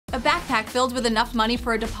A backpack filled with enough money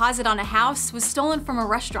for a deposit on a house was stolen from a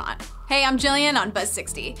restaurant. Hey, I'm Gillian on Buzz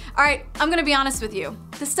 60. Alright, I'm gonna be honest with you.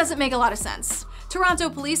 This doesn't make a lot of sense. Toronto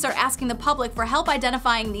police are asking the public for help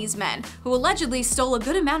identifying these men, who allegedly stole a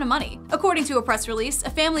good amount of money. According to a press release, a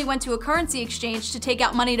family went to a currency exchange to take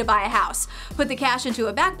out money to buy a house, put the cash into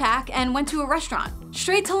a backpack, and went to a restaurant.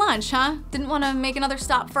 Straight to lunch, huh? Didn't want to make another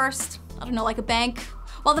stop first? I don't know, like a bank?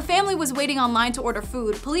 While the family was waiting online to order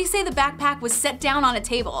food, police say the backpack was set down on a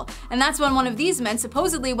table, and that's when one of these men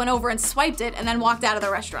supposedly went over and swiped it and then walked out of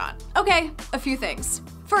the restaurant. Okay, a few things.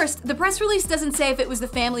 First, the press release doesn't say if it was the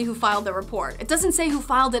family who filed the report. It doesn't say who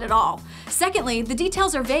filed it at all. Secondly, the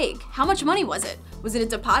details are vague. How much money was it? Was it a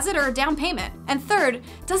deposit or a down payment? And third,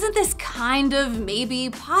 doesn't this kind of,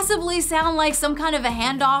 maybe, possibly sound like some kind of a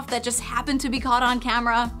handoff that just happened to be caught on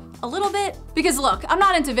camera? A little bit? Because look, I'm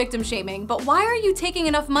not into victim shaming, but why are you taking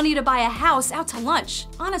enough money to buy a house out to lunch?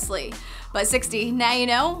 Honestly. But 60, now you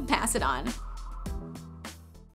know, pass it on.